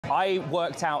I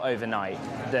worked out overnight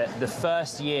that the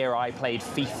first year I played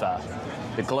FIFA,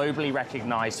 the globally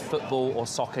recognized football or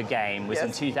soccer game, was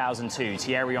in 2002.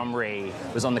 Thierry Henry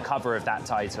was on the cover of that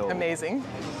title. Amazing.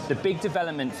 The big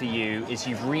development for you is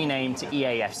you've renamed to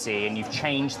EAFC and you've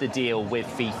changed the deal with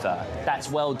FIFA.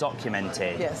 That's well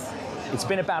documented. Yes. It's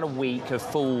been about a week of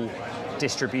full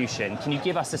distribution. Can you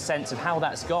give us a sense of how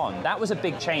that's gone? That was a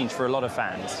big change for a lot of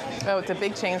fans. Oh, it's a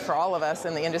big change for all of us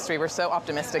in the industry. We're so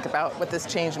optimistic about what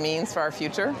this change means for our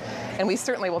future. And we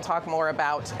certainly will talk more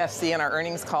about FC in our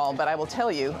earnings call, but I will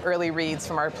tell you, early reads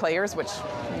from our players, which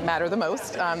matter the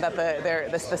most, that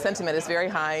the sentiment is very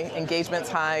high, engagement's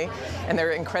high, and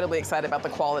they're incredibly excited about the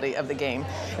quality of the game.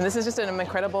 And this is just an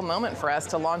incredible moment for us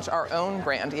to launch our own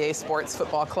brand, EA Sports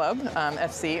Football Club,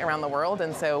 FC, around the world.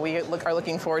 And so we are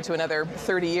looking forward to another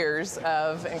 30 years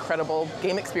of incredible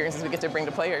game experiences we get to bring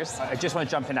to players. I just want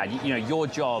to jump in now. You know, your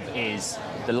job is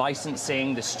the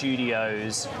licensing, the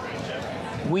studios.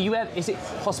 Is it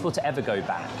possible to ever go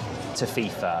back to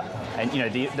FIFA? And you know,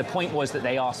 the point was that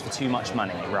they asked for too much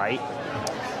money, right?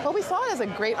 Well, we saw it as a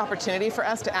great opportunity for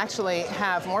us to actually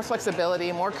have more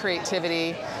flexibility, more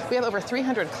creativity. We have over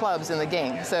 300 clubs in the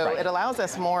game, so it allows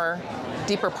us more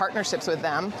deeper partnerships with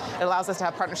them. It allows us to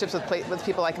have partnerships with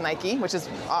people like Nike, which is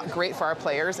great for our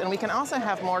players, and we can also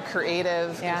have more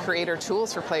creative creator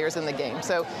tools for players in the game.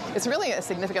 So it's really a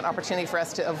significant opportunity for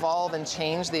us to evolve and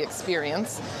change the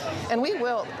experience. And we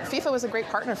will. FIFA was a great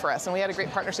partner for us, and we had a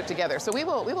great partnership together. So we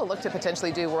will look to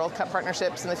potentially do World Cup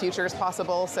partnerships in the future as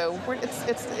possible. So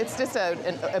it's just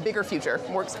a bigger future,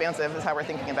 more expansive is how we're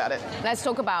thinking about it. Let's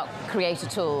talk about creator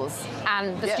tools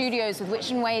and the studios with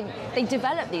which and way they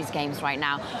develop these games right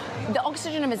now. The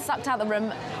oxygen has sucked out the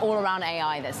room all around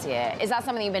AI this year. Is that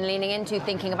something you've been leaning into,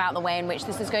 thinking about the way in which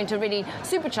this is going to really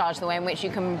supercharge the way in which you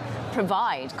can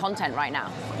provide content right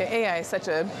now? AI is such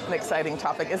an exciting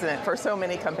topic, isn't it, for so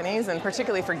many companies, and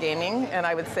particularly for gaming. And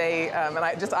I would say,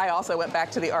 I also went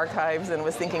back to the archives and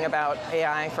was thinking about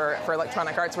AI for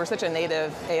Electronic Arts. We're such a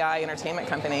native AI entertainment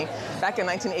company. Back in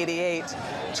 1988,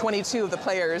 22 of the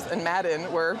players in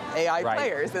Madden were AI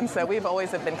players, and so we've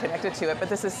always been connected to it. But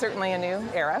this is certainly a new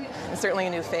era, and certainly a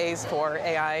new phase for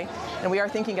AI, and we are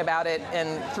thinking about it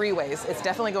in 3 ways. It's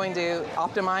definitely going to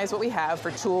optimize what we have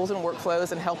for tools and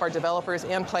workflows and help our developers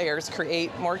and players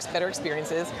create better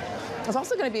experiences. It's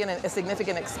also going to be a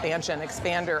significant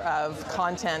expander of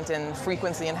content and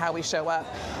frequency and how we show up.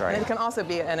 And it can also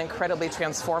be an incredibly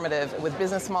transformative with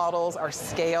business models, our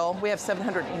scale. We have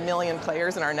 700 million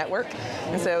players in our network,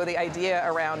 and so the idea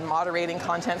around moderating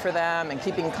content for them and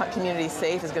keeping communities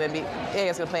safe is going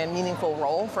to play a meaningful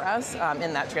role for us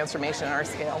in that transformation in our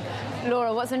scale.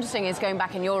 Laura, what's interesting is going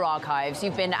back in your archives,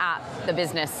 you've been at the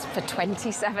business for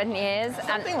 27 years.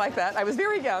 Something like that. I was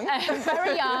very young.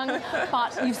 Very young,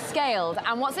 but you've scaled.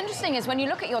 And what's interesting is when you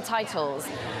look at your titles,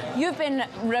 you've been,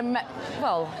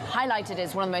 highlighted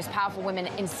as one of the most powerful women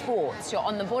in sports. You're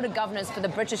on the board of governors for the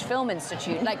British Film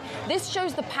Institute. Like, this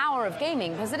shows the power of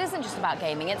gaming, because it isn't just about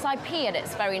gaming, it's IP at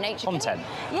its very nature. Content.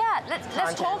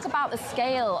 Let's talk about the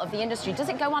scale of the industry. Does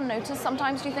it go unnoticed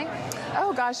sometimes, do you think?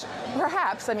 Oh gosh,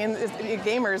 perhaps. I mean,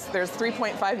 gamers, there's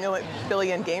 3.5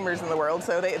 billion gamers in the world,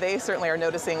 so they certainly are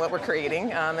noticing what we're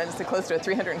creating. And it's close to a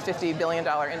 $350 billion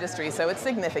industry, so it's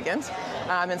significant.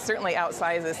 And certainly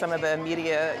outsizes some of the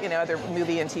media, other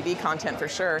movie and TV content for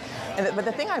sure. But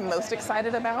the thing I'm most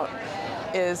excited about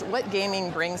is what gaming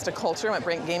brings to culture and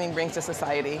what gaming brings to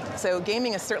society. So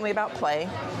gaming is certainly about play.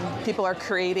 People are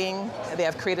creating, they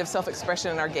have creative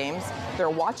self-expression in our games. They're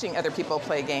watching other people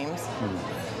play games.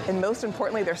 And most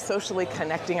importantly, they're socially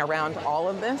connecting around all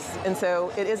of this. And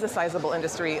so it is a sizable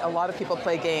industry. A lot of people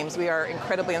play games. We are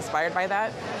incredibly inspired by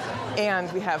that.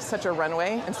 And we have such a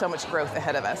runway and so much growth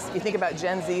ahead of us. You think about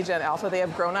Gen Z, Gen Alpha, they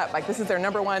have grown up. Like, this is their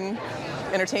 #1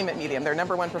 entertainment medium, their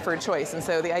 #1 preferred choice. And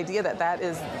so the idea that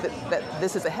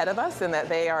this is ahead of us and that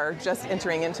they are just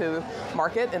entering into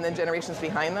market and then generations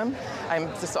behind them, I'm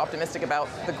just optimistic about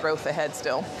the growth ahead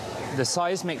still. The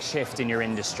seismic shift in your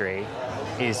industry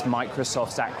is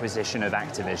Microsoft's acquisition of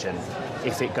Activision,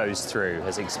 if it goes through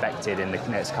as expected in the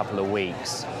next couple of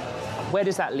weeks. Where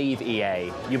does that leave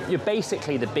EA? You're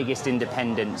basically the biggest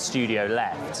independent studio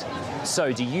left.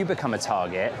 So do you become a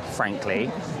target,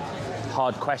 frankly?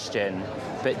 Hard question,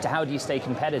 but how do you stay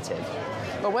competitive?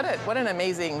 Well, what an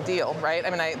amazing deal, right? I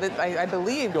mean, I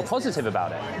believe... You're positive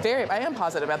about it. I am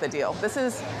positive about the deal.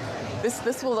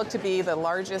 This will look to be the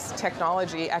largest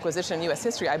technology acquisition in U.S.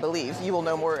 history, I believe. You will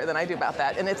know more than I do about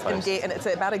that. And it's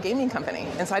about a gaming company.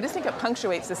 And so I just think it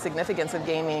punctuates the significance of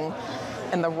gaming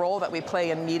and the role that we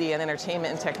play in media and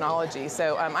entertainment and technology.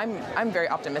 So I'm very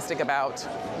optimistic about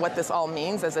what this all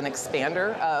means as an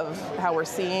expander of how we're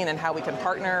seen and how we can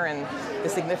partner, and the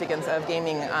significance of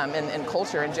gaming and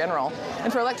culture in general.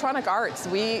 And for electronic arts,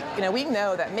 we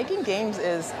know that making games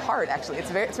is hard. Actually,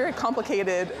 it's very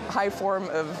complicated, high form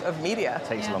of media. It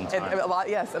takes a long time. And a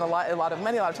lot of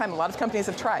money, a lot of time. A lot of companies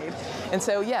have tried. And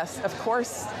so yes, of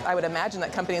course, I would imagine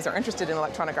that companies are interested in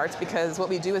electronic arts because what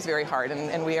we do is very hard,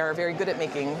 and we are very good at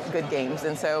making good games.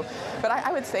 And so, but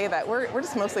I would say that we're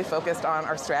just mostly focused on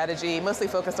our strategy, mostly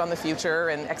focused on the future,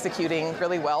 and executing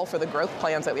really well for the growth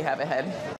plans that we have ahead.